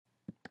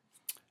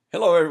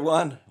Hello,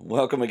 everyone.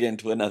 Welcome again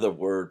to another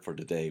Word for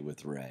Today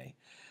with Ray.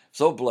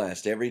 So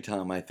blessed every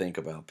time I think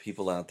about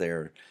people out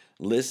there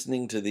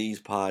listening to these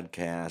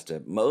podcasts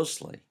and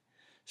mostly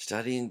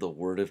studying the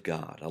Word of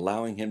God,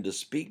 allowing Him to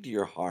speak to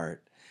your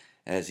heart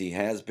as He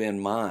has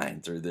been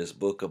mine through this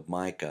book of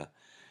Micah.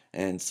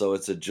 And so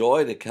it's a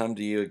joy to come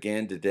to you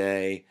again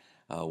today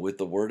with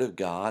the Word of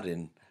God.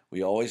 And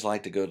we always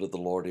like to go to the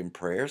Lord in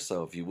prayer.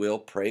 So if you will,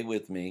 pray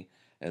with me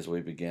as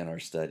we begin our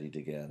study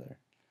together.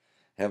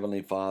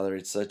 Heavenly Father,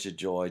 it's such a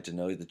joy to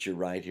know that you're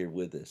right here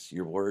with us.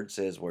 Your word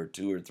says where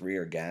two or three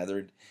are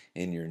gathered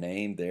in your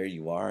name, there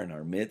you are in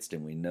our midst,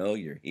 and we know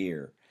you're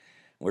here.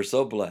 We're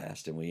so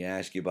blessed, and we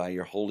ask you by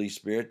your Holy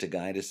Spirit to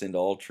guide us into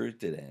all truth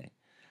today.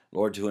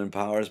 Lord, to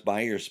empower us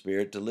by your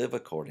Spirit to live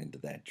according to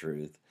that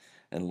truth.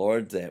 And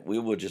Lord, that we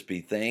will just be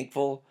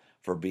thankful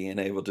for being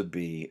able to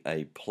be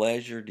a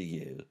pleasure to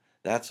you.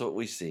 That's what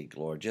we seek,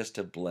 Lord, just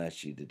to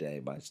bless you today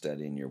by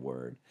studying your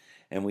word.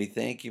 And we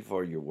thank you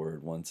for your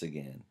word once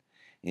again.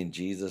 In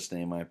Jesus'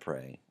 name I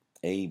pray.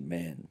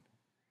 Amen.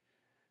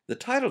 The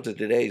title to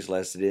today's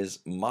lesson is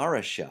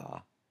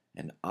Mareshah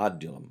and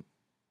Adullam.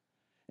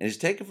 And it's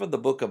taken from the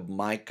book of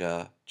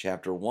Micah,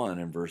 chapter 1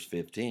 and verse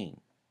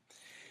 15.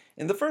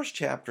 In the first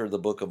chapter of the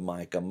book of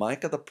Micah,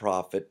 Micah the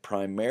prophet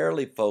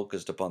primarily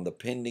focused upon the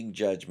pending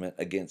judgment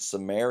against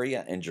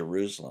Samaria and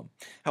Jerusalem.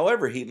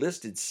 However, he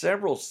listed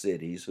several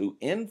cities who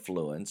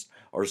influenced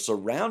or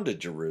surrounded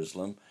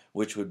Jerusalem,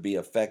 which would be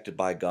affected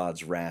by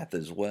God's wrath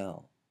as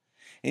well.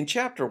 In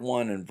chapter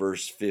 1 and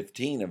verse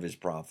 15 of his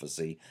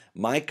prophecy,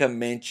 Micah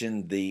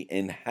mentioned the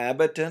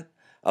inhabitant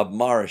of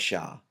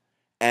Mareshah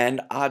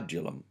and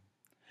Adullam,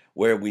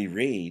 where we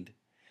read,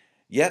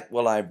 "Yet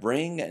will I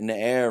bring an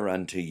heir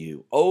unto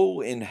you, O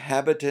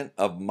inhabitant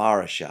of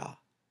Mareshah.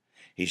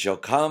 He shall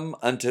come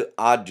unto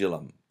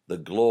Adullam, the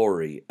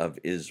glory of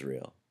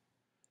Israel."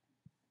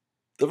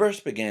 The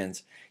verse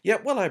begins,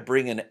 "Yet will I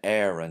bring an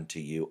heir unto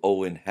you,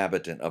 O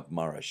inhabitant of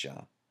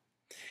Mareshah."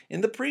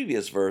 In the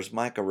previous verse,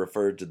 Micah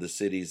referred to the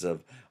cities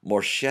of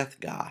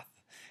Mareshah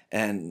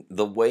and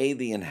the way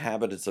the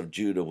inhabitants of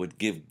Judah would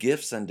give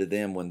gifts unto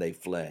them when they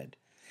fled,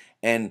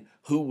 and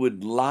who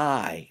would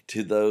lie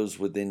to those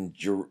within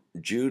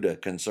Judah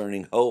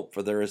concerning hope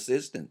for their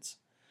assistance.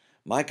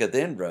 Micah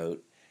then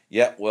wrote,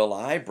 "Yet will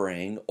I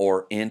bring,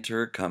 or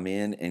enter, come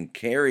in, and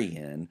carry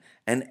in,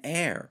 an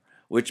heir,"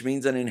 which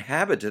means an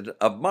inhabitant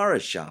of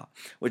Mareshah,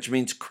 which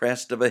means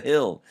crest of a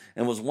hill,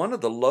 and was one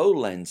of the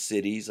lowland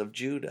cities of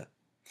Judah.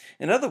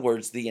 In other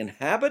words, the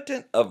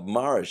inhabitant of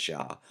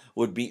Mareshah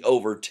would be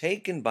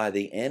overtaken by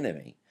the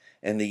enemy,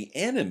 and the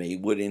enemy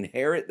would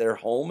inherit their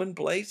home and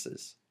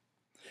places.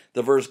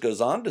 The verse goes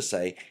on to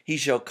say, "He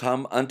shall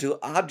come unto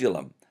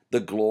Adullam, the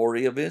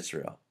glory of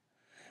Israel."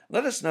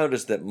 Let us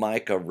notice that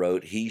Micah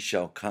wrote, "He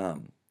shall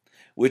come,"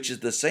 which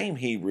is the same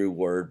Hebrew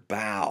word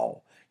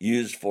bow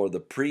used for the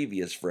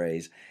previous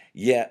phrase,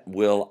 "Yet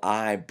will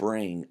I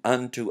bring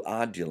unto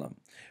Adullam,"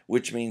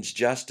 which means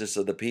justice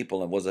of the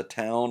people, and was a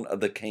town of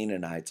the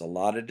Canaanites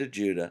allotted to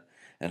Judah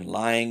and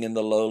lying in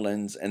the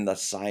lowlands and the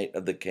site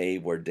of the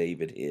cave where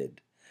David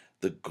hid.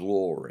 The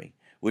glory,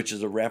 which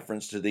is a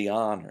reference to the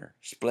honor,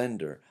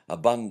 splendor,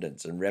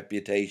 abundance, and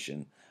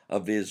reputation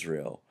of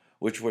Israel,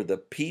 which were the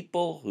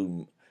people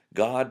whom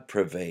God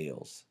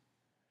prevails.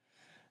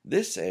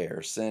 This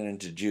heir sent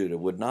into Judah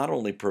would not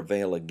only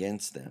prevail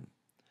against them,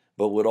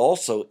 but would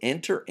also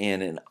enter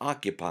in and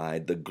occupy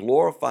the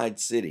glorified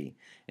city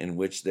in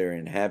which their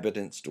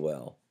inhabitants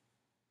dwell.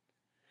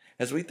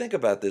 As we think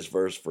about this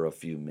verse for a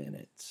few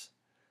minutes,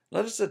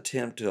 let us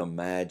attempt to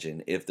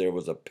imagine if there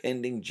was a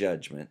pending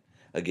judgment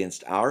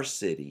against our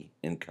city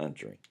and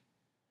country.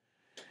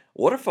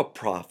 What if a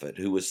prophet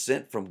who was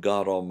sent from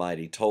God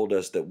Almighty told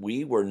us that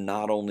we were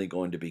not only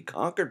going to be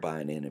conquered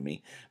by an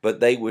enemy, but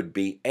they would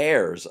be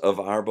heirs of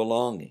our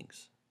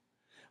belongings?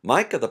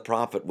 Micah the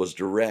prophet was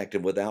direct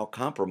and without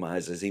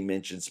compromise as he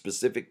mentioned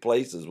specific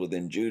places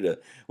within Judah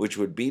which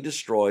would be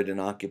destroyed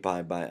and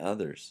occupied by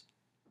others.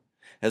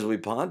 As we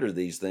ponder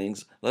these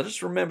things, let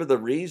us remember the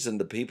reason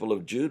the people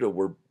of Judah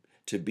were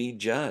to be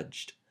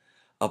judged: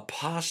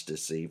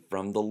 apostasy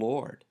from the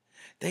Lord.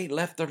 They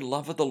left their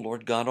love of the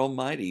Lord God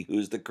Almighty, who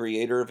is the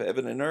creator of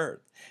heaven and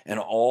earth, and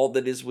all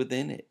that is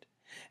within it.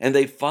 And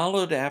they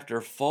followed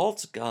after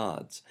false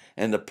gods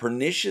and the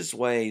pernicious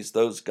ways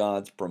those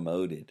gods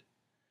promoted.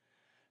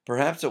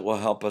 Perhaps it will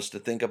help us to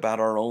think about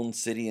our own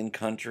city and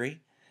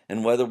country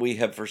and whether we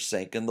have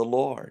forsaken the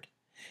Lord.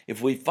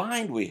 If we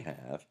find we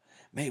have,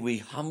 may we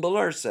humble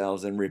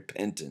ourselves in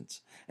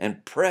repentance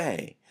and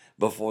pray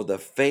before the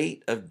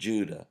fate of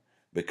Judah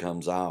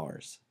becomes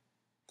ours.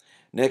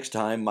 Next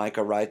time,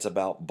 Micah writes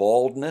about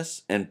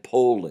baldness and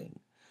polling.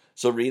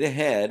 So read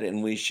ahead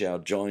and we shall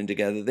join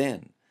together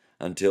then.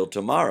 Until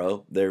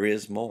tomorrow, there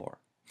is more.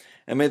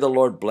 And may the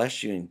Lord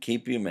bless you and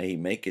keep you. May he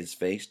make his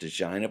face to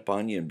shine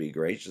upon you and be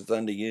gracious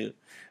unto you.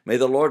 May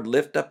the Lord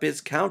lift up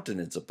his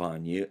countenance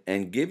upon you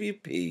and give you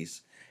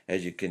peace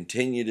as you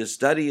continue to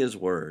study his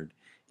word.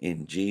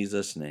 In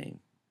Jesus' name.